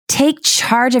Take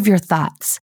charge of your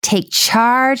thoughts. Take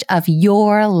charge of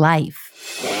your life.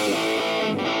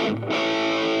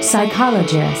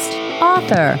 Psychologist,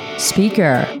 author,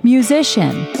 speaker,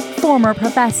 musician, former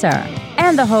professor,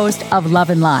 and the host of Love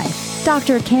and Life,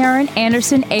 Dr. Karen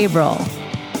Anderson Averill.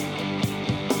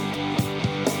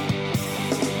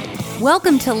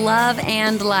 Welcome to Love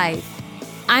and Life.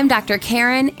 I'm Dr.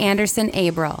 Karen Anderson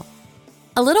Averill.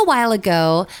 A little while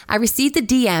ago, I received a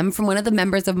DM from one of the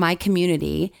members of my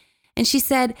community, and she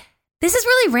said, "This is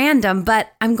really random,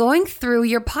 but I'm going through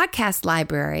your podcast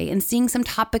library and seeing some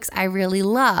topics I really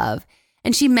love."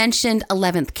 And she mentioned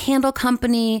 11th Candle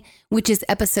Company, which is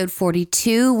episode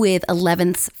 42 with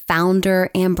 11th's founder,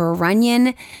 Amber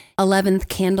Runyon. 11th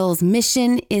Candle's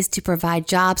mission is to provide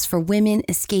jobs for women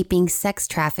escaping sex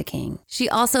trafficking. She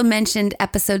also mentioned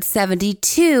episode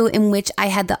 72, in which I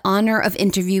had the honor of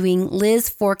interviewing Liz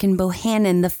Forkin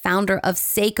Bohannon, the founder of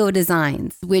Seiko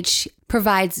Designs, which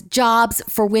provides jobs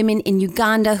for women in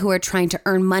Uganda who are trying to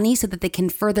earn money so that they can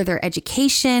further their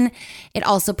education. It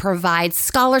also provides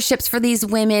scholarships for these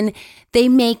women. They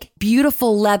make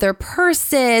beautiful leather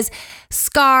purses,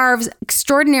 scarves,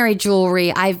 extraordinary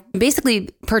jewelry. I've basically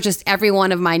purchased every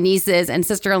one of my nieces and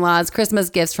sister-in-law's Christmas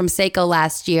gifts from Seiko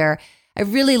last year. I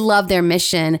really love their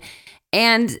mission.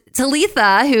 And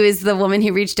Talitha, who is the woman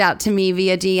who reached out to me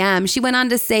via DM, she went on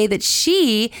to say that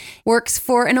she works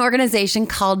for an organization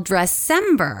called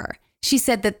Dressember. She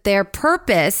said that their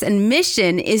purpose and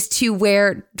mission is to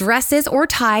wear dresses or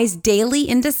ties daily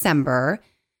in December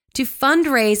to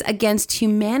fundraise against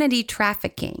humanity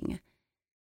trafficking.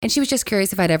 And she was just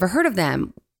curious if I'd ever heard of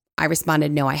them. I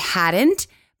responded, no, I hadn't.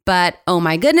 But oh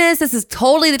my goodness, this is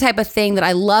totally the type of thing that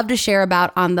I love to share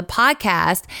about on the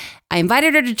podcast. I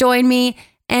invited her to join me,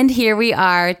 and here we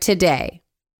are today.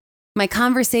 My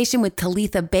conversation with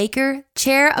Talitha Baker,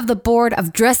 chair of the board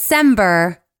of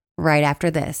Dressember, right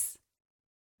after this.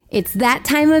 It's that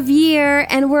time of year,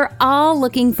 and we're all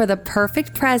looking for the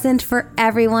perfect present for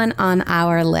everyone on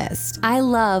our list. I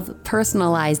love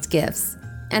personalized gifts,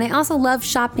 and I also love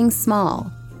shopping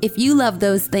small. If you love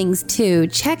those things too,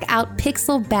 check out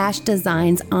Pixel Bash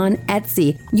Designs on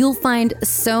Etsy. You'll find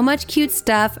so much cute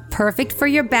stuff, perfect for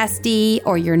your bestie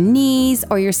or your niece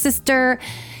or your sister.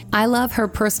 I love her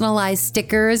personalized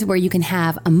stickers where you can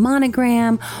have a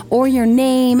monogram or your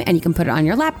name and you can put it on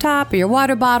your laptop or your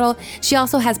water bottle. She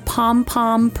also has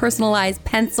pom-pom personalized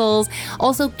pencils,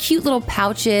 also cute little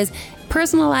pouches.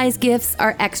 Personalized gifts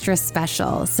are extra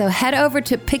special, so head over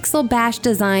to Pixel Bash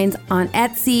Designs on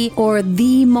Etsy or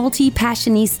The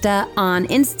Multi-Passionista on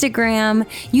Instagram.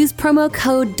 Use promo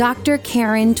code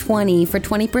DrKaren20 for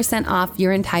 20% off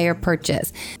your entire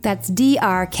purchase. That's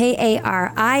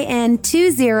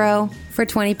DrKarin20 for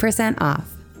 20% off.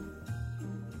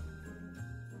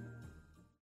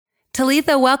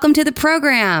 Talitha, welcome to the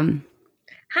program.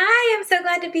 Hi, I'm so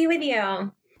glad to be with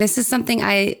you. This is something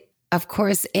of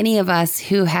course, any of us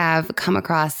who have come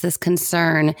across this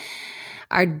concern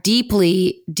are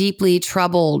deeply, deeply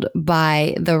troubled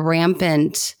by the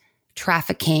rampant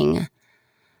trafficking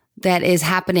that is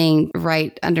happening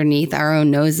right underneath our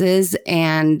own noses.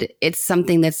 And it's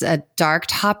something that's a dark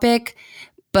topic,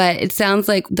 but it sounds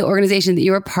like the organization that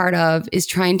you're a part of is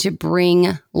trying to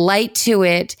bring light to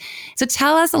it. So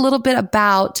tell us a little bit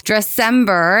about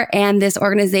Dressember and this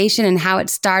organization and how it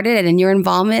started and your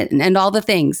involvement and all the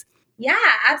things. Yeah,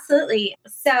 absolutely.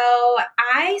 So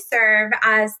I serve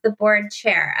as the board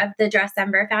chair of the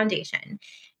Dressember Foundation.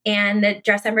 And the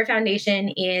Dressember Foundation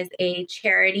is a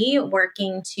charity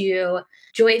working to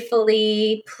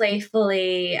joyfully,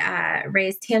 playfully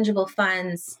raise tangible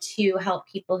funds to help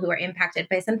people who are impacted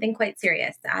by something quite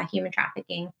serious, human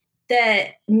trafficking. The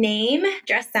name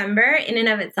Dressember in and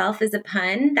of itself is a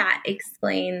pun that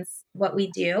explains what we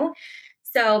do.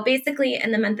 So basically,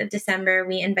 in the month of December,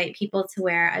 we invite people to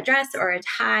wear a dress or a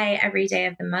tie every day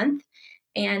of the month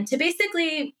and to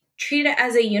basically treat it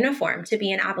as a uniform, to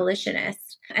be an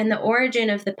abolitionist. And the origin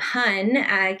of the pun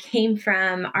came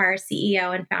from our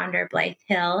CEO and founder, Blythe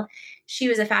Hill. She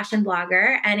was a fashion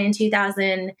blogger. And in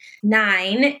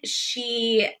 2009,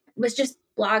 she was just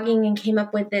blogging and came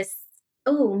up with this,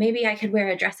 oh, maybe I could wear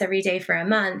a dress every day for a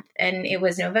month. And it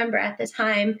was November at the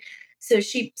time. So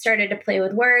she started to play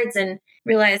with words and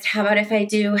realized, how about if I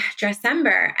do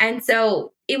Dressember? And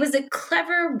so it was a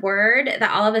clever word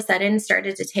that all of a sudden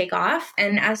started to take off.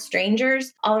 And as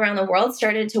strangers all around the world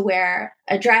started to wear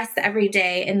a dress every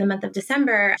day in the month of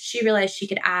December, she realized she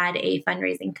could add a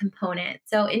fundraising component.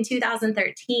 So in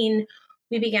 2013,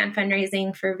 we began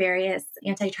fundraising for various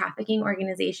anti-trafficking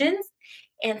organizations.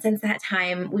 And since that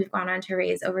time, we've gone on to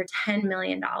raise over $10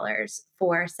 million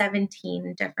for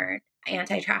 17 different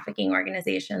anti-trafficking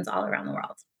organizations all around the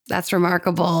world. That's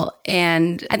remarkable.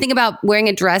 And I think about wearing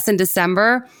a dress in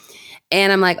December,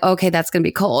 and I'm like, okay, that's going to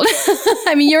be cold.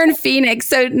 I mean, you're in Phoenix,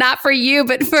 so not for you,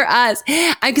 but for us.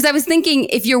 Because I was thinking,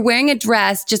 if you're wearing a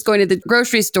dress, just going to the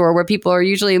grocery store where people are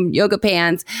usually in yoga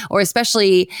pants, or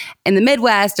especially in the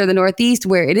Midwest or the Northeast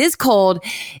where it is cold,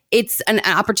 it's an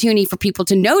opportunity for people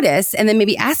to notice and then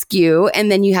maybe ask you, and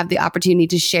then you have the opportunity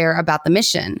to share about the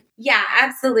mission. Yeah,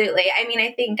 absolutely. I mean,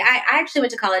 I think I actually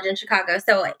went to college in Chicago,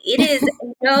 so it is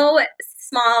no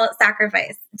small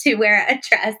sacrifice to wear a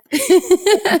dress in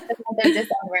the month of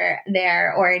December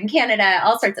there, or in Canada,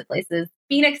 all sorts of places.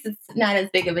 Phoenix, it's not as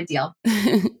big of a deal.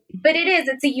 But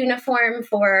it's a uniform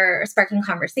for sparking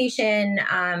conversation.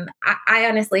 I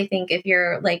honestly think if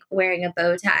you're like wearing a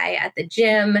bow tie at the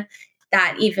gym,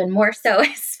 that even more so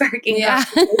is sparking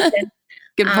conversation.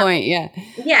 Good point. Yeah.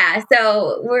 Yeah.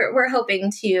 So we're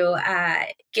hoping to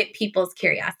get people's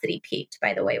curiosity piqued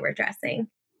by the way we're dressing.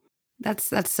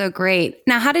 That's so great.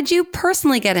 Now, how did you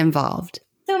personally get involved?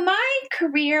 So my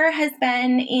career has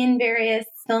been in various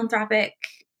philanthropic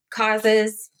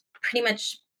causes pretty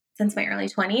much since my early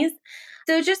 20s.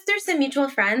 So just through some mutual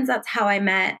friends, that's how I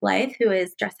met Blythe, who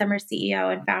is Dress Summer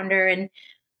CEO and founder. And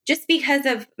just because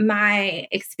of my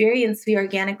experience, we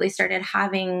organically started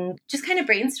having just kind of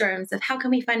brainstorms of how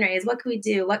can we fundraise? What can we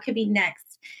do? What could be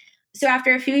next? So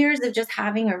after a few years of just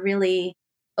having a really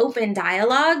open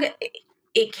dialogue,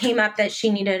 it came up that she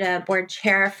needed a board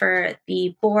chair for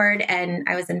the board, and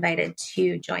I was invited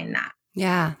to join that.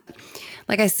 Yeah.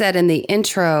 Like I said in the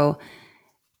intro,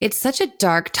 it's such a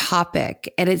dark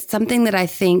topic, and it's something that I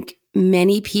think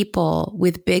many people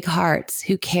with big hearts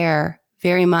who care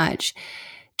very much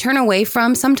turn away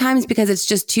from sometimes because it's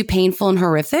just too painful and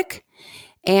horrific,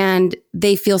 and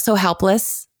they feel so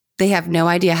helpless. They have no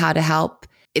idea how to help.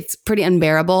 It's pretty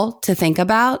unbearable to think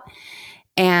about.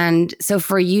 And so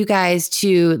for you guys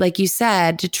to, like you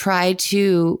said, to try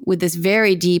to, with this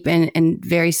very deep and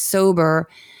very sober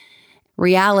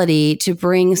reality, to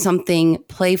bring something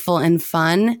playful and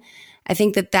fun, I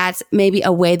think that that's maybe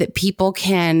a way that people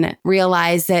can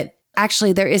realize that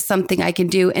actually there is something I can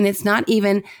do. And it's not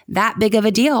even that big of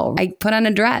a deal. I put on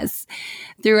a dress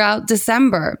throughout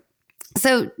December.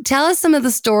 So tell us some of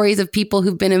the stories of people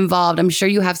who've been involved. I'm sure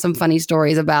you have some funny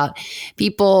stories about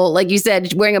people, like you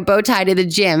said, wearing a bow tie to the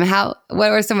gym.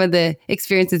 What are some of the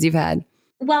experiences you've had?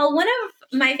 Well, one of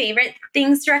my favorite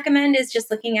things to recommend is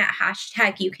just looking at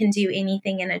hashtag you can do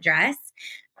anything in a dress,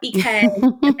 because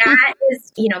that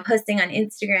is, posting on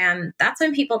Instagram. That's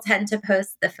when people tend to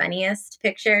post the funniest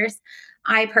pictures.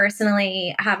 I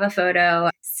personally have a photo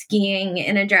skiing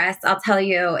in a dress. I'll tell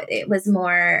you, it was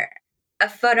more a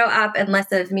photo op and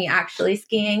less of me actually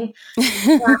skiing.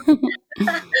 But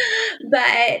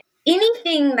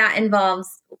anything that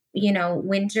involves,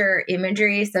 winter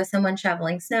imagery, so someone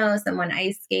shoveling snow, someone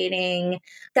ice skating,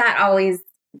 that always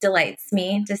delights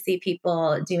me to see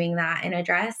people doing that in a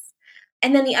dress.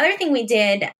 And then the other thing we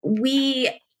did,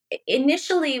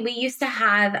 initially we used to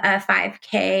have a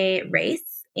 5K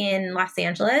race in Los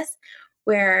Angeles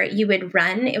where you would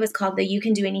run. It was called the You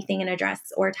Can Do Anything in a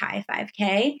Dress or Tie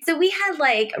 5K. So we had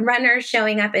like runners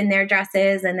showing up in their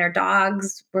dresses, and their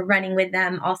dogs were running with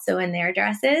them also in their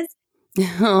dresses.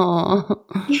 Oh.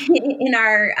 In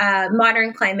our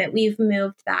modern climate, we've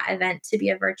moved that event to be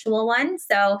a virtual one.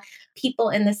 So people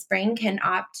in the spring can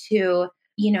opt to,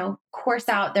 course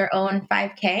out their own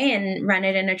 5K and run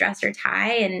it in a dress or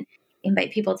tie, and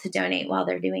invite people to donate while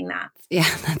they're doing that. Yeah,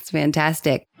 that's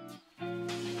fantastic.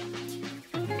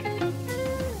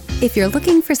 If you're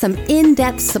looking for some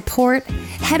in-depth support,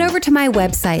 head over to my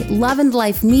website,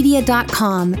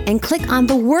 loveandlifemedia.com, and click on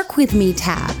the Work With Me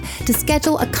tab to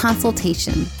schedule a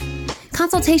consultation.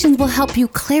 Consultations will help you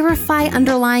clarify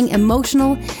underlying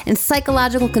emotional and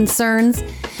psychological concerns.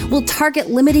 We'll target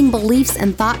limiting beliefs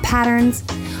and thought patterns.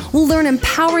 We'll learn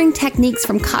empowering techniques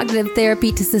from cognitive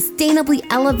therapy to sustainably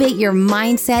elevate your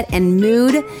mindset and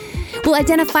mood. We'll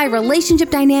identify relationship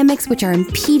dynamics which are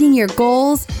impeding your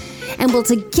goals. And we'll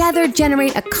together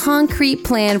generate a concrete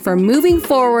plan for moving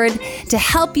forward to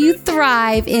help you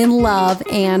thrive in love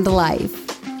and life.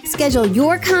 Schedule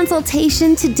your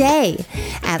consultation today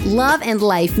at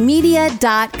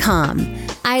loveandlifemedia.com.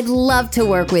 I'd love to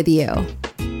work with you.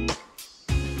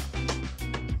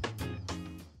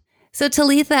 So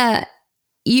Talitha,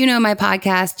 you know my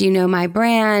podcast, you know my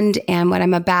brand and what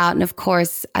I'm about. And of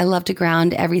course, I love to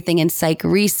ground everything in psych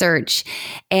research.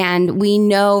 And we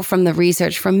know from the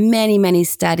research from many, many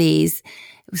studies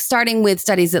starting with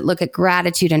studies that look at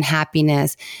gratitude and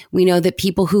happiness. We know that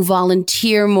people who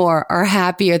volunteer more are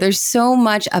happier. There's so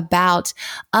much about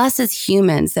us as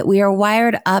humans that we are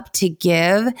wired up to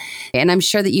give. And I'm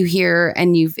sure that you hear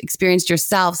and you've experienced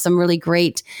yourself some really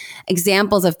great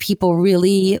examples of people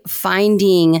really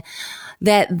finding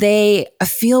that they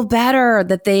feel better,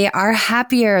 that they are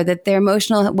happier, that their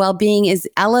emotional well-being is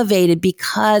elevated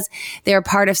because they're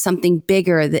part of something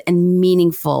bigger and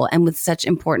meaningful and with such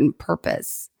important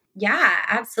purpose. Yeah,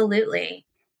 absolutely.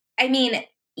 I mean,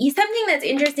 something that's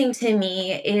interesting to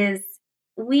me is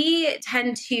we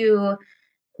tend to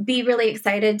be really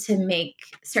excited to make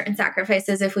certain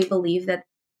sacrifices if we believe that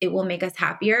it will make us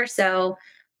happier. So,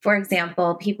 for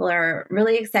example, people are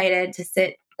really excited to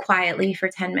sit quietly for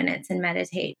 10 minutes and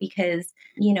meditate because,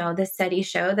 the studies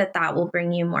show that that will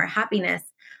bring you more happiness.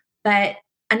 But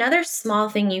another small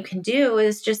thing you can do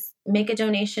is just make a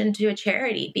donation to a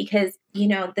charity because,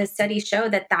 the studies show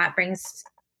that that brings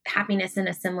happiness in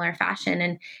a similar fashion.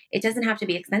 And it doesn't have to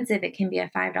be expensive. It can be a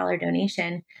 $5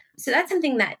 donation. So that's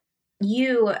something that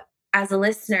you as a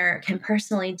listener can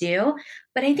personally do.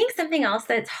 But I think something else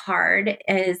that's hard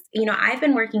is, I've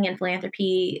been working in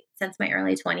philanthropy since my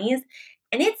early 20s,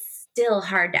 and it's still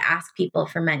hard to ask people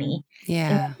for money.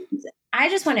 Yeah. And I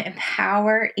just want to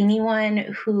empower anyone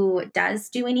who does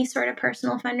do any sort of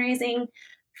personal fundraising,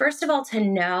 first of all, to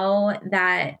know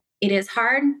that it is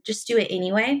hard, just do it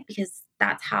anyway, because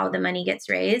that's how the money gets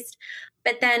raised.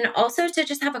 But then also to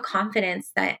just have a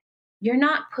confidence that you're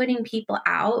not putting people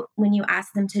out when you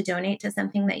ask them to donate to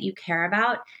something that you care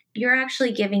about. You're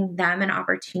actually giving them an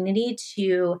opportunity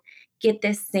to get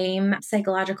this same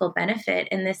psychological benefit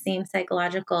and this same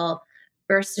psychological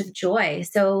burst of joy.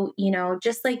 So,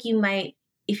 just like you might,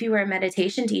 if you were a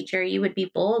meditation teacher, you would be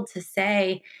bold to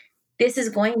say, this is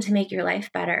going to make your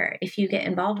life better if you get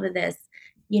involved with this.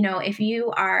 If you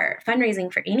are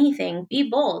fundraising for anything, be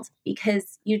bold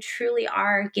because you truly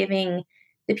are giving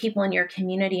the people in your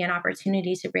community an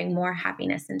opportunity to bring more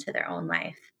happiness into their own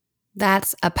life.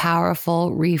 That's a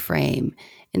powerful reframe.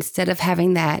 Instead of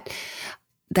having that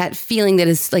feeling that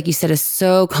is, like you said, is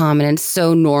so common and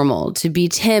so normal to be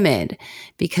timid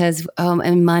because,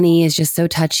 and money is just so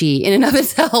touchy in and of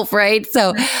itself, right?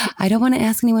 So I don't want to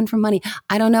ask anyone for money.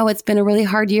 I don't know. It's been a really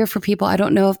hard year for people. I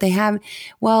don't know if they have.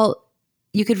 Well,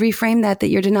 you could reframe that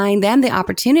you're denying them the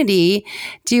opportunity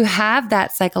to have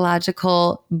that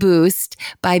psychological boost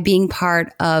by being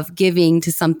part of giving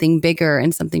to something bigger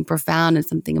and something profound and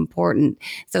something important.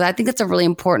 So I think that's a really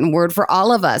important word for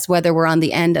all of us, whether we're on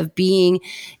the end of being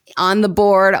on the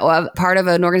board or part of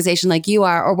an organization like you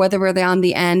are, or whether we're on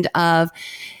the end of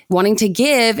wanting to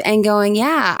give and going,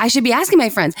 yeah, I should be asking my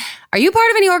friends, are you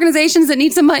part of any organizations that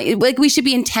need some money? Like, we should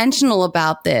be intentional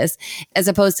about this as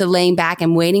opposed to laying back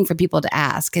and waiting for people to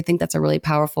ask. I think that's a really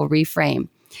powerful reframe.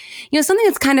 Something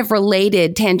that's kind of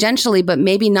related tangentially, but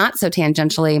maybe not so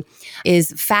tangentially,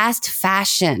 is fast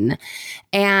fashion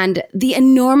and the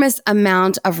enormous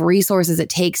amount of resources it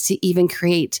takes to even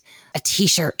create a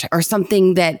t-shirt or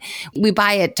something that we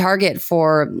buy at Target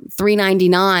for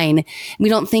 $3.99. We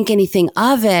don't think anything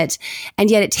of it. And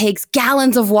yet it takes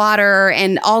gallons of water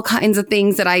and all kinds of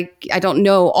things that I don't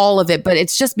know all of it, but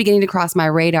it's just beginning to cross my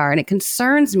radar and it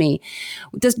concerns me.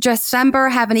 Does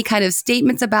Dressember have any kind of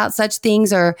statements about such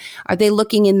things, or are they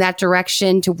looking in that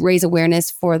direction to raise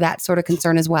awareness for that sort of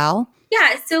concern as well?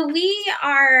 Yeah, so we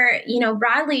are,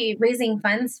 broadly raising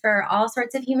funds for all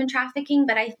sorts of human trafficking,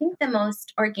 but I think the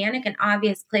most organic and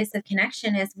obvious place of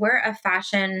connection is we're a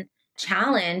fashion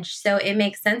challenge. So it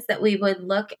makes sense that we would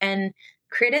look and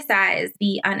criticize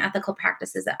the unethical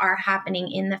practices that are happening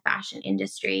in the fashion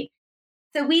industry.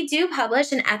 So we do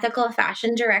publish an ethical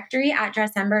fashion directory at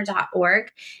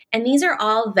dressember.org. And these are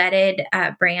all vetted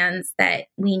brands that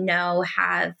we know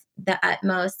have the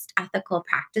utmost ethical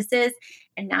practices.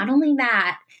 And not only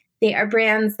that, they are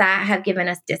brands that have given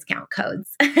us discount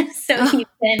codes. So you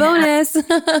can bonus.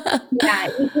 Yeah,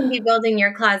 you can be building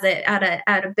your closet at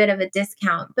a bit of a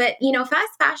discount. But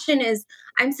fast fashion is,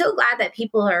 I'm so glad that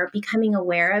people are becoming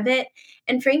aware of it.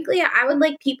 And frankly, I would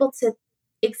like people to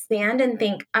expand and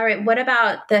think, all right, what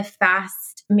about the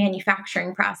fast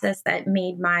manufacturing process that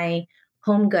made my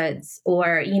home goods?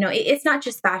 Or, it's not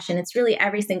just fashion, it's really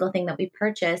every single thing that we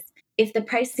purchase. If the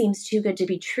price seems too good to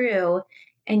be true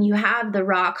and you have the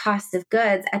raw cost of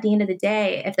goods, at the end of the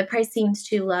day, if the price seems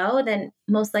too low, then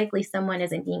most likely someone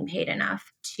isn't being paid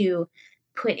enough to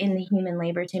put in the human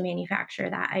labor to manufacture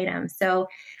that item. So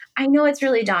I know it's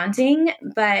really daunting,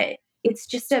 but it's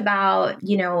just about,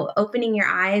 opening your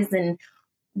eyes and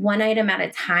one item at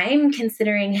a time,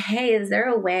 considering, hey, is there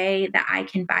a way that I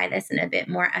can buy this in a bit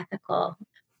more ethical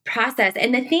process?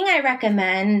 And the thing I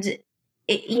recommend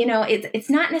it's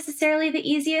not necessarily the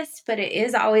easiest, but it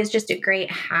is always just a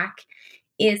great hack.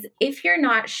 Is if you're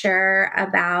not sure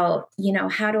about,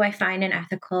 how do I find an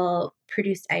ethical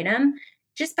produced item,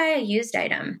 just buy a used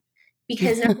item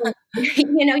because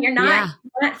you're not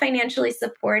Yeah. financially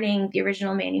supporting the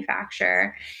original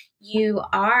manufacturer. You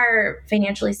are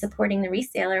financially supporting the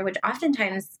reseller, which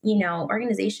oftentimes,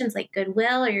 organizations like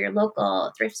Goodwill or your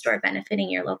local thrift store benefiting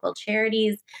your local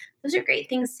charities, those are great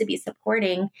things to be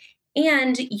supporting.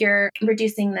 And you're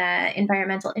reducing the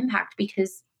environmental impact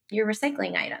because you're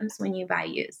recycling items when you buy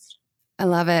used. I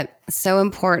love it. So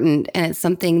important. And it's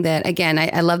something that, again,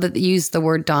 I love that you use the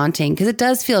word daunting because it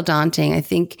does feel daunting. I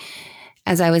think,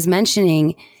 as I was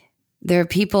mentioning, there are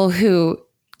people who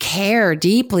care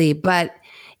deeply, but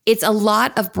it's a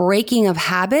lot of breaking of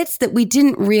habits that we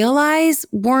didn't realize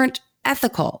weren't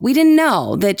ethical. We didn't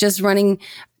know that just running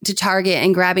to Target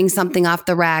and grabbing something off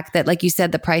the rack that, like you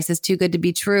said, the price is too good to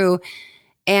be true,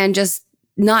 and just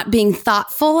not being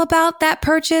thoughtful about that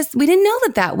purchase. We didn't know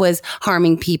that that was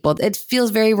harming people. It feels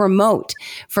very remote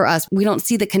for us. We don't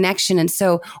see the connection. And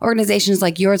so organizations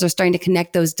like yours are starting to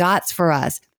connect those dots for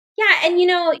us. Yeah. And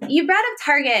you brought up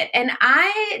Target, and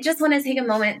I just want to take a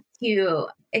moment to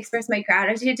express my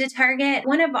gratitude to Target.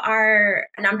 One of our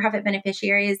nonprofit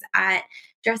beneficiaries at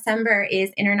Dressember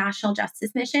is International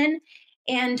Justice Mission.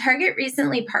 And Target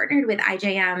recently partnered with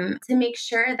IJM to make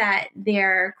sure that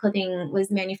their clothing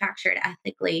was manufactured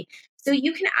ethically. So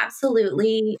you can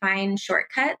absolutely find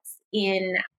shortcuts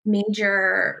in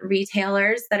major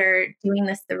retailers that are doing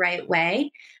this the right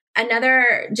way.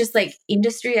 Another just like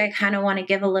industry I kind of want to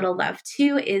give a little love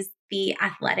to is the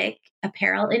athletic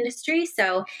apparel industry.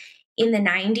 So in the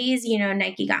 90s,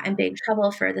 Nike got in big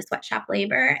trouble for the sweatshop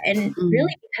labor. And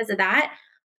really, because of that,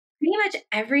 pretty much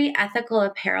every ethical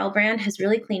apparel brand has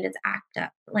really cleaned its act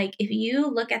up. Like if you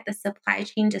look at the supply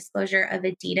chain disclosure of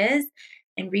Adidas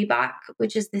and Reebok,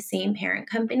 which is the same parent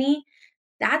company,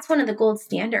 that's one of the gold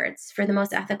standards for the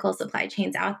most ethical supply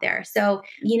chains out there. So,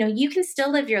 you can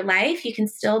still live your life. You can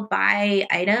still buy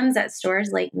items at stores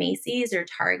like Macy's or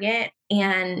Target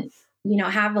and,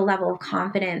 have a level of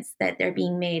confidence that they're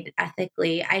being made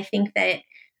ethically. I think that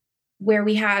where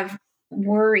we have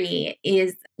worry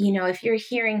is, if you're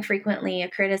hearing frequently a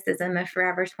criticism of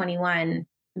Forever 21,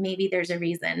 maybe there's a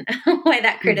reason why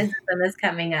that criticism is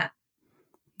coming up.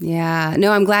 Yeah.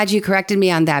 No, I'm glad you corrected me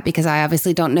on that because I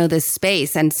obviously don't know this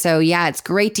space. And so, yeah, it's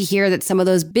great to hear that some of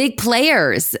those big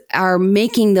players are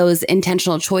making those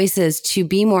intentional choices to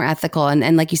be more ethical.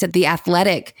 And like you said, the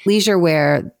athletic leisure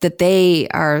wear, that they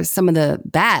are some of the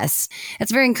best.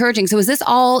 That's very encouraging. So is this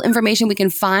all information we can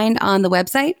find on the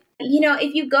website?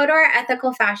 If you go to our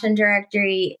ethical fashion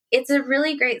directory, it's a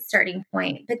really great starting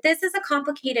point. But this is a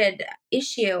complicated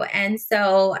issue. And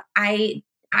so I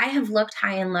have looked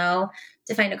high and low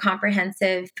to find a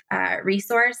comprehensive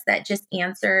resource that just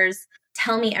answers,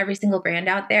 tell me every single brand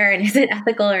out there and is it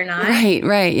ethical or not?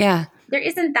 Right. Yeah. There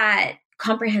isn't that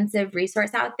comprehensive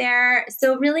resource out there.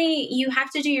 So really you have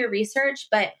to do your research.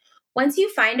 But once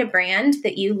you find a brand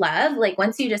that you love, like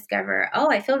once you discover,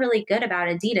 oh, I feel really good about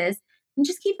Adidas, and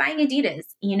just keep buying Adidas,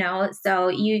 So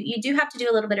you do have to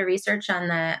do a little bit of research on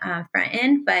the front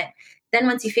end, but then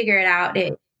once you figure it out,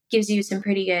 it gives you some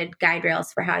pretty good guide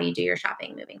rails for how you do your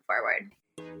shopping moving forward.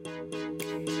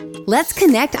 Let's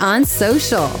connect on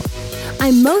social.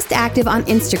 I'm most active on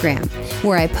Instagram,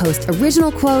 where I post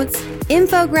original quotes,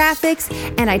 infographics,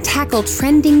 and I tackle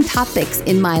trending topics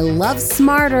in my Love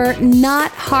Smarter,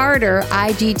 Not Harder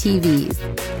IGTVs.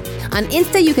 On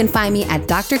Insta, you can find me at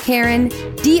Dr. Karin,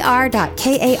 dr.karin.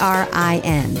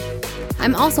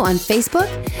 I'm also on Facebook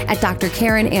at Dr.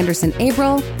 Karin Anderson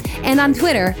Abril and on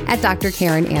Twitter at Dr.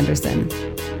 Karin Anderson.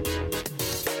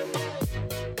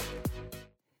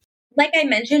 Like I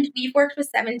mentioned, we've worked with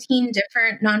 17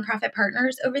 different nonprofit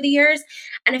partners over the years,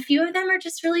 and a few of them are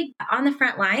just really on the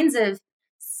front lines of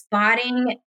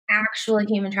spotting actual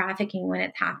human trafficking when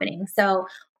it's happening. So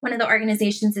one of the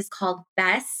organizations is called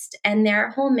BEST, and their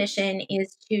whole mission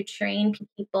is to train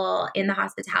people in the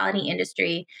hospitality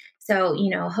industry. So,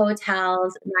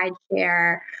 hotels,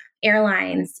 rideshare,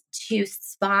 airlines to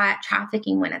spot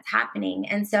trafficking when it's happening.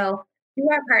 And so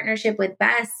through our partnership with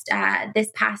BEST,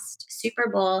 this past Super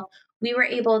Bowl, we were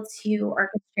able to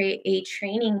orchestrate a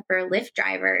training for Lyft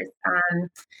drivers, all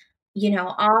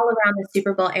around the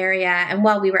Super Bowl area. And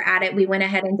while we were at it, we went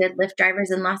ahead and did Lyft drivers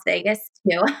in Las Vegas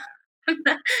too.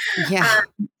 Yeah.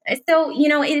 So,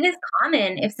 it is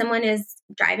common if someone is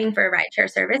driving for a rideshare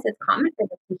service, it's common for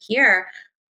them to hear,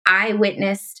 I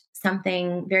witnessed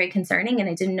something very concerning and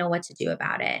I didn't know what to do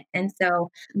about it. And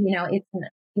so,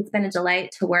 it's been a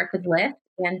delight to work with Lyft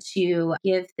and to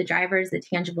give the drivers a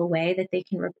tangible way that they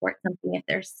can report something if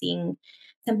they're seeing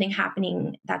something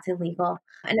happening that's illegal.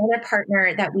 Another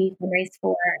partner that we fundraise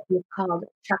for is called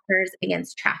Truckers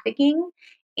Against Trafficking.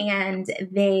 And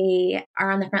they are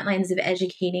on the front lines of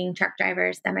educating truck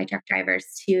drivers, semi truck drivers,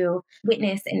 to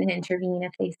witness and intervene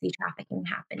if they see trafficking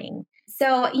happening.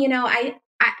 So,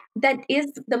 that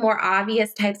is the more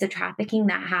obvious types of trafficking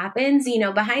that happens.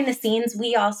 Behind the scenes,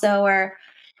 we also are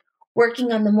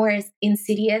working on the more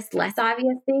insidious, less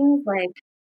obvious things like,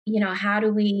 how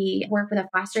do we work with a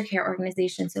foster care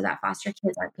organization so that foster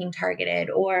kids aren't being targeted?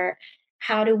 Or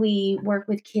how do we work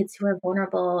with kids who are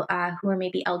vulnerable, who are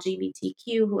maybe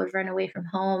LGBTQ, who have run away from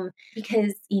home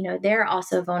because, they're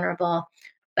also vulnerable.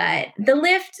 But the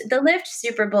Lyft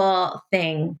Super Bowl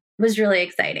thing was really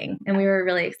exciting. And we were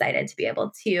really excited to be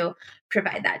able to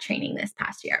provide that training this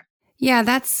past year. Yeah,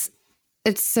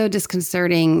 it's so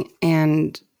disconcerting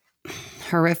and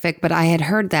horrific, but I had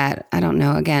heard that. I don't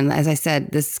know. Again, as I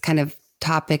said, this kind of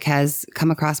topic has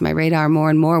come across my radar more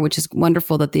and more, which is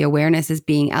wonderful that the awareness is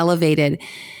being elevated.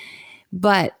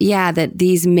 But yeah, that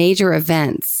these major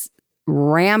events,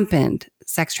 rampant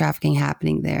sex trafficking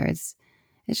happening there, it's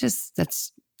just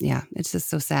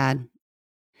so sad.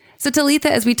 So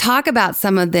Talitha, as we talk about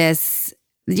some of this,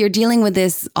 you're dealing with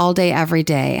this all day, every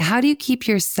day. How do you keep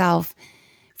yourself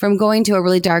from going to a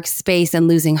really dark space and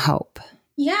losing hope?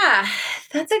 Yeah,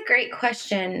 that's a great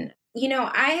question.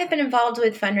 I have been involved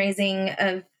with fundraising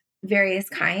of various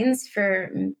kinds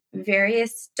for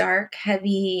various dark,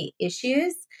 heavy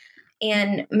issues.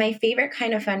 And my favorite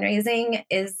kind of fundraising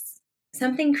is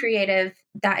something creative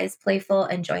that is playful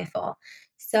and joyful.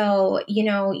 So,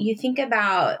 you think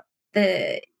about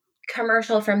the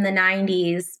commercial from the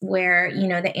 90s where,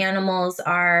 the animals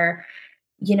are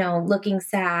looking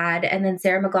sad. And then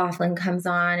Sarah McLachlan comes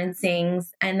on and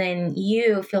sings. And then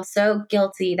you feel so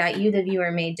guilty that you, the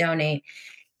viewer, may donate.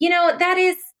 That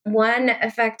is one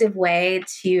effective way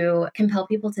to compel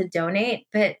people to donate.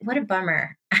 But what a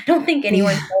bummer. I don't think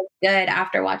anyone feels good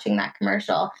after watching that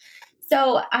commercial.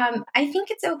 So I think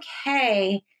it's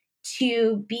okay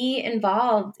to be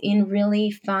involved in really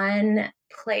fun,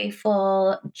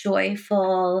 playful,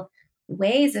 joyful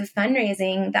ways of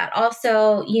fundraising that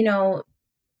also,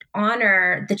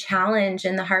 honor the challenge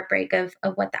and the heartbreak of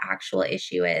what the actual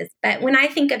issue is. But when I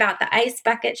think about the ice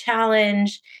bucket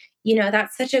challenge,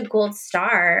 that's such a gold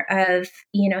star of,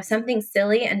 something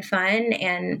silly and fun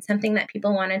and something that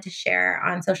people wanted to share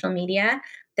on social media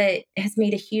that has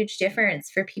made a huge difference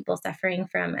for people suffering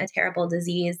from a terrible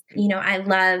disease. I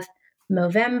love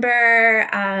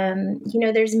Movember.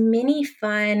 There's many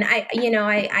fun.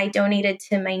 I donated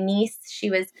to my niece. She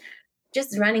was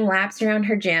just running laps around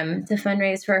her gym to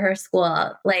fundraise for her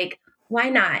school. Like, why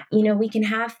not? We can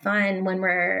have fun when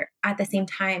we're at the same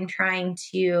time trying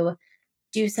to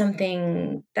do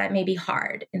something that may be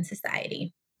hard in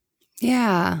society.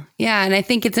 Yeah. Yeah. And I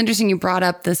think it's interesting you brought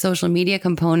up the social media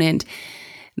component,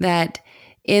 that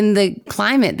in the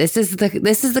climate, this is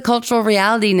the cultural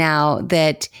reality now,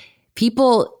 that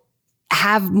people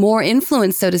have more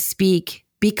influence, so to speak,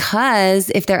 because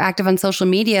if they're active on social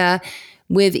media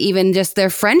with even just their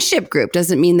friendship group,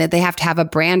 doesn't mean that they have to have a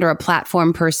brand or a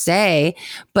platform per se,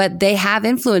 but they have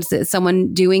influence. That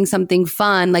someone doing something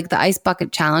fun like the ice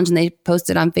bucket challenge and they post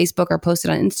it on Facebook or post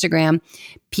it on Instagram,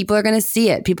 people are going to see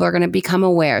it. People are going to become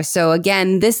aware. So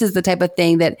again, this is the type of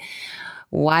thing that,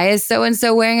 why is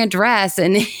so-and-so wearing a dress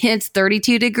and it's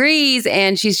 32 degrees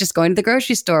and she's just going to the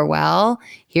grocery store? Well,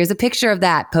 here's a picture of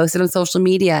that posted on social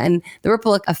media, and the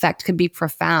ripple effect could be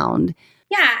profound.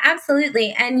 Yeah,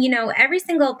 absolutely. And, every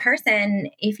single person,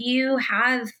 if you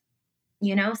have,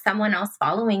 someone else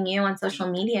following you on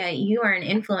social media, you are an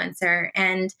influencer.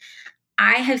 And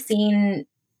I have seen,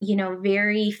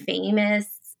 very famous,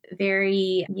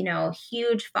 very,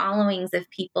 huge followings of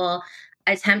people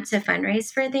attempt to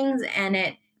fundraise for things. And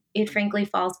it frankly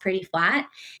falls pretty flat.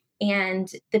 And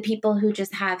the people who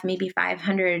just have maybe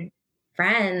 500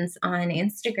 friends on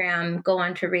Instagram go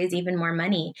on to raise even more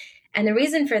money. And the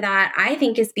reason for that, I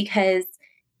think, is because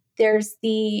there's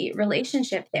the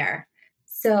relationship there.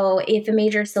 So if a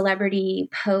major celebrity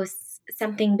posts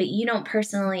something, but you don't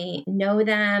personally know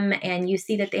them and you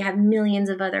see that they have millions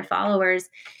of other followers,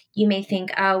 you may think,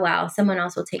 oh, well, someone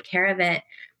else will take care of it.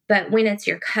 But when it's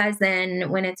your cousin,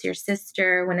 when it's your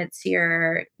sister, when it's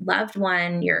your loved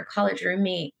one, your college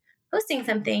roommate posting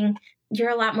something, you're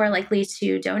a lot more likely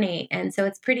to donate. And so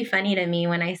it's pretty funny to me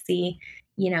when I see,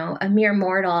 a mere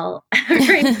mortal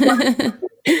a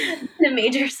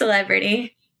major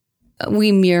celebrity.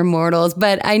 we mere mortals.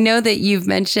 But I know that you've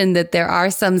mentioned that there are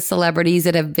some celebrities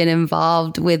that have been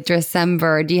involved with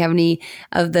Dressember. Do you have any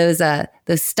of those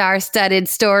star-studded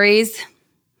stories?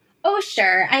 Oh,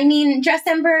 sure. I mean,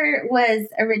 Dressember was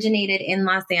originated in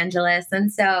Los Angeles.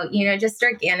 And so, just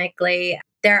organically,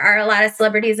 there are a lot of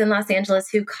celebrities in Los Angeles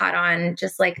who caught on,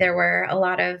 just like there were a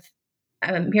lot of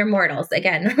mere mortals,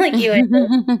 again, like you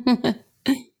and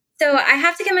So I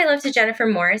have to give my love to Jennifer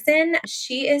Morrison.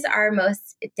 She is our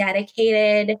most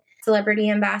dedicated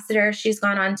celebrity ambassador. She's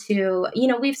gone on to,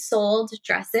 we've sold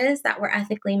dresses that were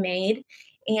ethically made,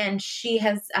 and she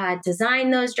has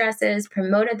designed those dresses,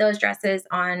 promoted those dresses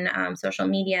on social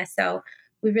media. So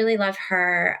we really love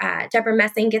her. Deborah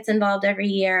Messing gets involved every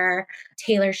year.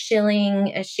 Taylor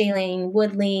Schilling, Shailene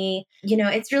Woodley.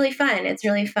 It's really fun. It's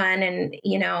really fun. And,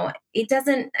 it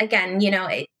doesn't, again,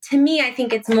 to me, I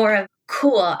think it's more of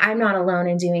cool. I'm not alone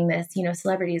in doing this.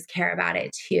 Celebrities care about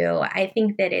it too. I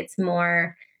think that it's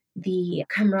more the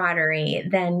camaraderie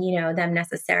than, them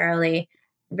necessarily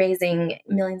raising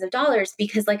millions of dollars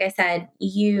because, like I said,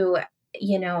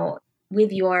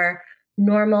 with your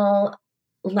normal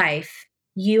life,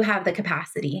 you have the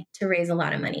capacity to raise a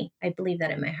lot of money. I believe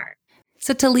that in my heart.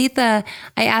 So Talitha,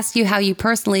 I asked you how you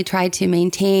personally try to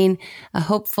maintain a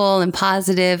hopeful and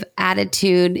positive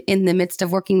attitude in the midst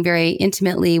of working very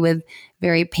intimately with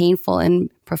very painful and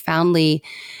profoundly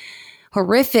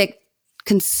horrific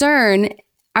concern.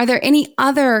 Are there any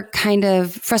other kind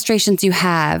of frustrations you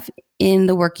have in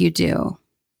the work you do?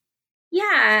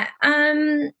 Yeah.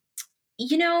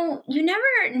 You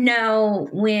never know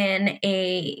when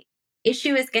a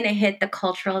issue is going to hit the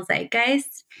cultural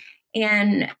zeitgeist.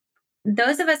 And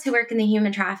those of us who work in the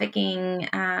human trafficking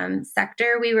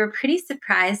sector, we were pretty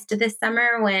surprised this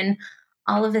summer when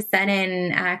all of a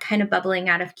sudden, kind of bubbling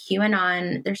out of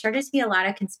QAnon, there started to be a lot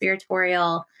of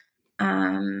conspiratorial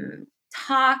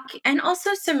talk and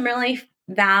also some really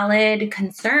valid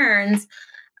concerns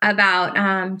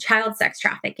about child sex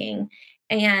trafficking.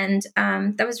 And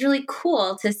that was really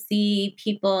cool to see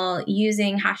people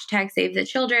using hashtag Save the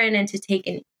Children and to take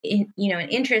an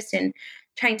interest in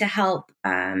trying to help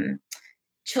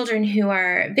children who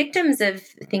are victims of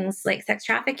things like sex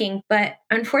trafficking. But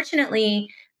unfortunately,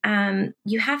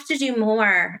 you have to do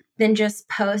more than just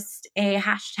post a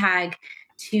hashtag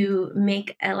to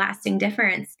make a lasting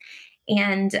difference.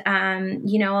 And,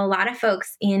 a lot of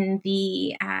folks in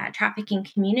the trafficking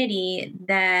community,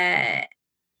 that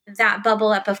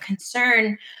bubble up of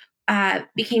concern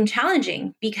became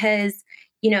challenging because,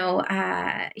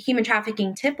 human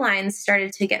trafficking tip lines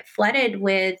started to get flooded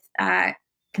with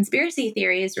conspiracy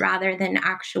theories rather than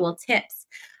actual tips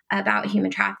about human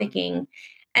trafficking.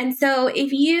 And so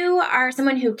if you are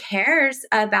someone who cares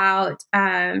about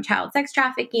child sex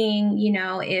trafficking,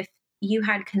 if you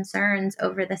had concerns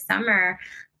over the summer,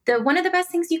 one of the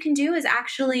best things you can do is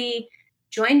actually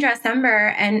join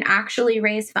Dressember and actually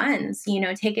raise funds,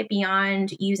 take it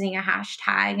beyond using a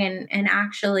hashtag and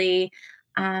actually,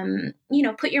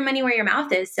 put your money where your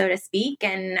mouth is, so to speak,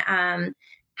 and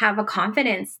have a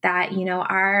confidence that,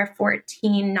 our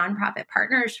 14 nonprofit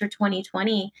partners for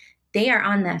 2020, they are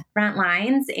on the front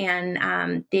lines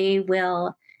and they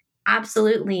will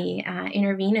absolutely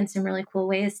intervene in some really cool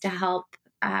ways to help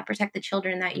protect the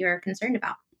children that you're concerned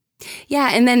about. Yeah.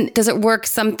 And then does it work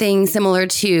something similar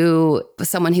to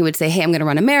someone who would say, hey, I'm going to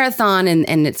run a marathon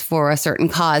and it's for a certain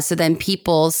cause. So then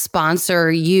people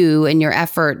sponsor you and your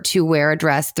effort to wear a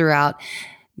dress throughout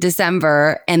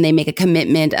December and they make a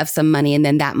commitment of some money. And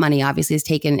then that money obviously is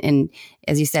taken and,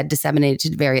 as you said,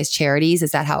 disseminated to various charities.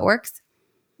 Is that how it works?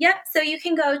 Yep. So you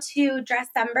can go to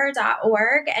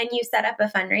dressember.org and you set up a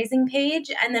fundraising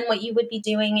page. And then what you would be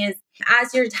doing is,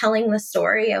 as you're telling the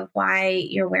story of why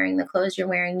you're wearing the clothes you're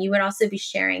wearing, you would also be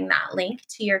sharing that link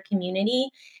to your community.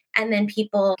 And then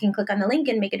people can click on the link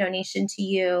and make a donation to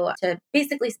you to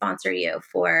basically sponsor you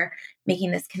for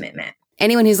making this commitment.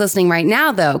 Anyone who's listening right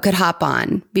now, though, could hop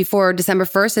on before December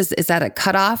 1st. Is that a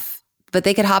cutoff? But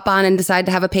they could hop on and decide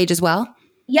to have a page as well?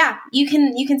 Yeah, you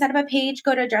can set up a page,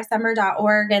 go to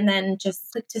dressember.org and then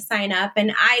just click to sign up.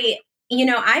 And I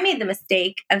made the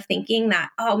mistake of thinking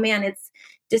that, oh man, it's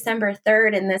December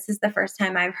 3rd and this is the first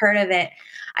time I've heard of it.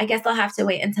 I guess I'll have to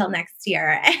wait until next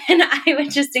year. And I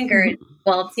would just encourage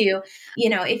people to,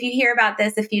 if you hear about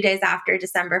this a few days after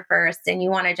December 1st and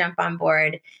you want to jump on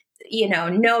board,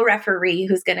 no referee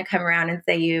who's going to come around and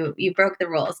say you broke the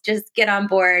rules. Just get on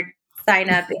board, sign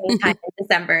up anytime in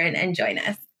December and join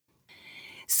us.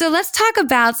 So let's talk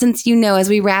about, since as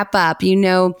we wrap up,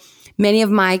 many of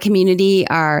my community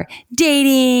are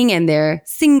dating and they're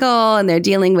single and they're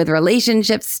dealing with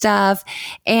relationship stuff.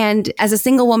 And as a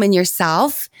single woman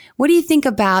yourself, what do you think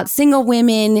about single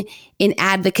women in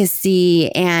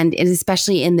advocacy and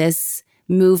especially in this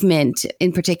movement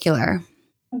in particular?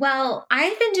 Well,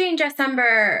 I've been doing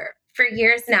Dressember for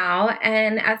years now,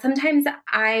 and sometimes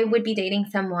I would be dating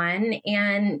someone,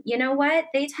 and you know what?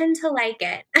 They tend to like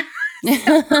it. Put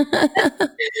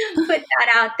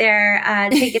that out there,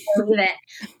 take it or leave it.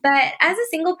 But as a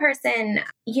single person,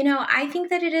 I think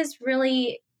that it is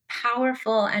really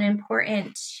powerful and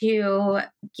important to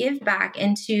give back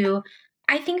and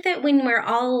I think that when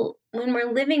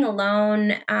we're living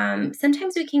alone,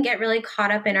 sometimes we can get really caught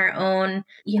up in our own,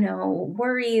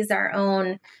 worries, our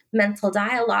own mental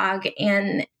dialogue.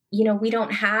 And, we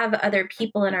don't have other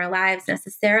people in our lives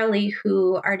necessarily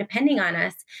who are depending on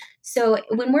us. So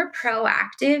when we're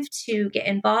proactive to get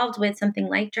involved with something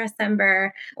like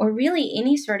Dressember or really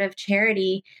any sort of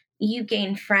charity, you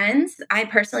gain friends. I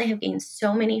personally have gained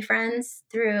so many friends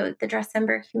through the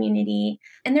Dressember community,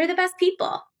 and they're the best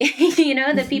people.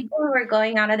 The people who are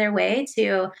going out of their way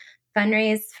to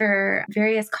fundraise for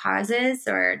various causes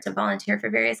or to volunteer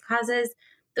for various causes.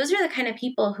 Those are the kind of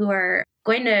people who are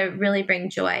going to really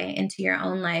bring joy into your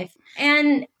own life.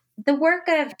 And the work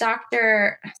of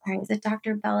Dr.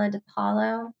 Bella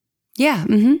DePaulo? Yeah.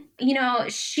 Mm-hmm.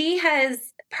 She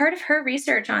has part of her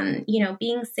research on,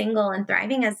 being single and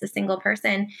thriving as a single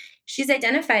person. She's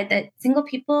identified that single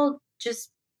people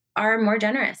just are more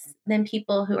generous than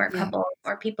people who are couples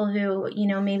or people who,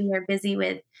 maybe are busy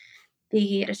with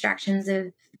the distractions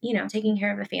of, taking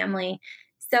care of a family.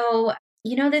 So,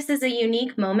 this is a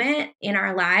unique moment in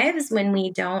our lives when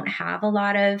we don't have a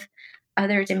lot of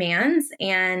other demands,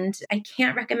 and I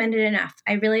can't recommend it enough.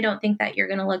 I really don't think that you're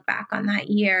going to look back on that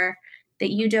year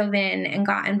that you dove in and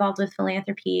got involved with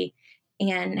philanthropy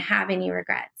and have any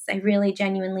regrets. I really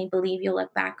genuinely believe you'll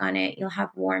look back on it, you'll have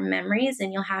warm memories,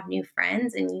 and you'll have new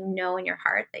friends, and you know in your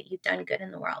heart that you've done good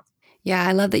in the world. Yeah,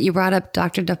 I love that you brought up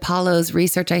Dr. DePaulo's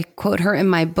research. I quote her in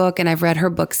my book, and I've read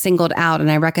her book Singled Out, and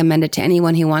I recommend it to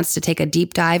anyone who wants to take a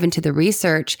deep dive into the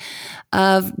research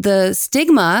of the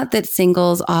stigma that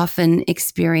singles often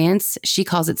experience. She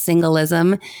calls it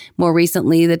singleism. More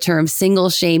recently, the term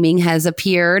single shaming has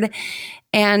appeared.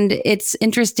 And it's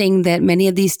interesting that many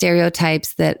of these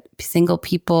stereotypes that single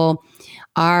people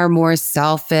are more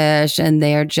selfish and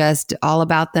they're just all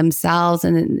about themselves.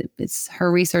 And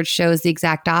her research shows the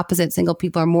exact opposite. Single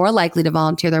people are more likely to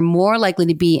volunteer. They're more likely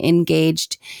to be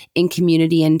engaged in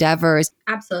community endeavors.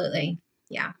 Absolutely.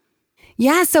 Yeah.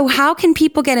 Yeah. So how can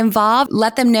people get involved?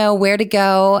 Let them know where to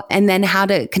go and then how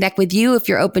to connect with you if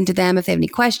you're open to them, if they have any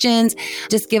questions.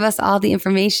 Just give us all the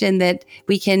information that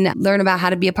we can learn about how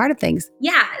to be a part of things.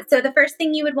 Yeah. So the first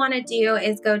thing you would want to do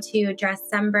is go to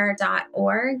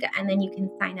dressember.org, and then you can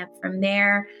sign up from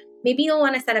there. Maybe you'll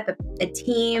want to set up a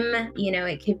team.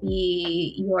 It could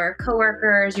be your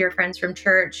coworkers, your friends from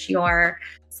church, your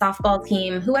softball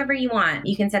team, whoever you want.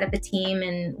 You can set up a team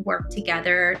and work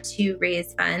together to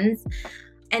raise funds.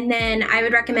 And then I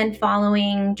would recommend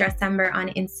following Dressember on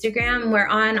Instagram. We're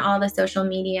on all the social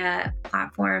media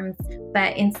platforms,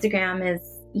 but Instagram is,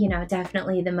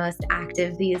 definitely the most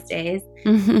active these days.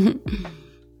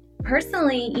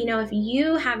 Personally, if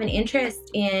you have an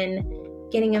interest in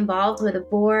getting involved with a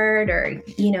board or,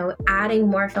 adding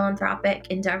more philanthropic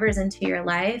endeavors into your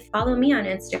life, follow me on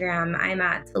Instagram. I'm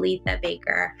at Talitha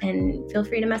Baker, and feel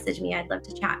free to message me. I'd love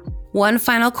to chat. One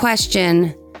final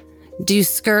question. Do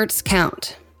skirts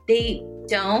count? They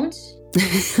don't,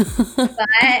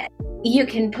 but you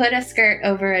can put a skirt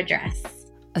over a dress.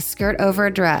 A skirt over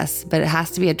a dress, but it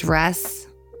has to be a dress.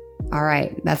 All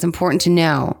right. That's important to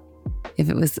know. If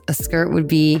it was a skirt, would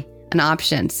be an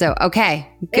option. So, okay,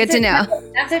 good to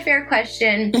know. That's a fair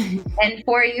question. And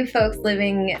for you folks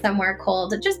living somewhere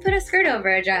cold, just put a skirt over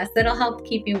a dress. It'll help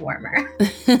keep you warmer.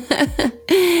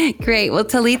 Great. Well,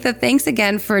 Talitha, thanks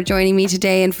again for joining me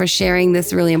today and for sharing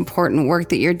this really important work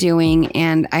that you're doing.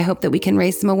 And I hope that we can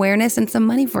raise some awareness and some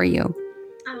money for you.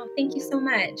 Oh, thank you so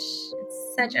much.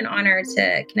 It's such an honor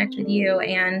to connect with you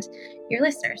and your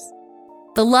listeners.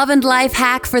 The Love and Life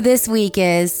hack for this week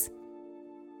is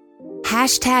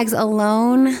hashtags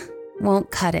alone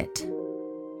won't cut it.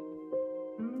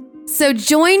 So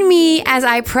join me as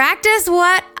I practice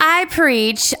what I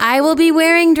preach. I will be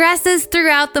wearing dresses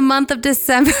throughout the month of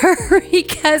December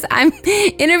because I'm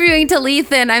interviewing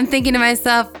Talitha and I'm thinking to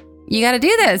myself, you got to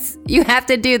do this. You have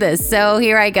to do this. So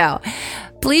here I go.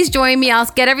 Please join me. I'll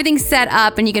get everything set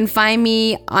up and you can find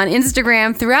me on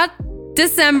Instagram throughout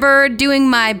December doing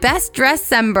my best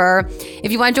dress-ember.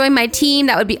 If you want to join my team,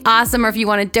 that would be awesome. Or if you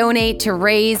want to donate to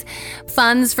raise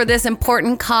funds for this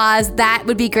important cause, that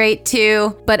would be great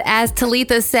too. But as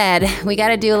Talitha said, we got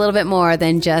to do a little bit more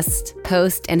than just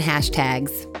post and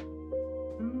hashtags.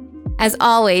 As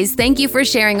always, thank you for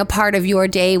sharing a part of your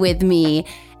day with me.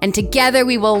 And together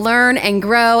we will learn and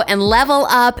grow and level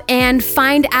up and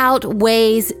find out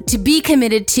ways to be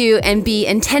committed to and be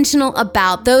intentional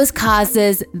about those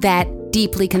causes that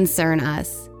deeply concern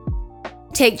us.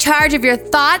 Take charge of your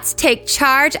thoughts. Take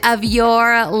charge of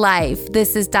your life.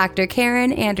 This is Dr.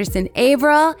 Karen Anderson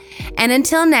Abril. And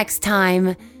until next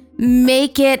time,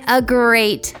 make it a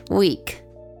great week.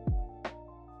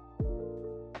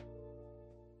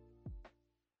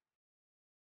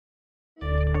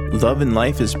 Love and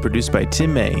Life is produced by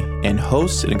Tim May and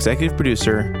host and executive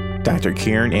producer, Dr.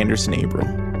 Karen Anderson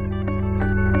Abril.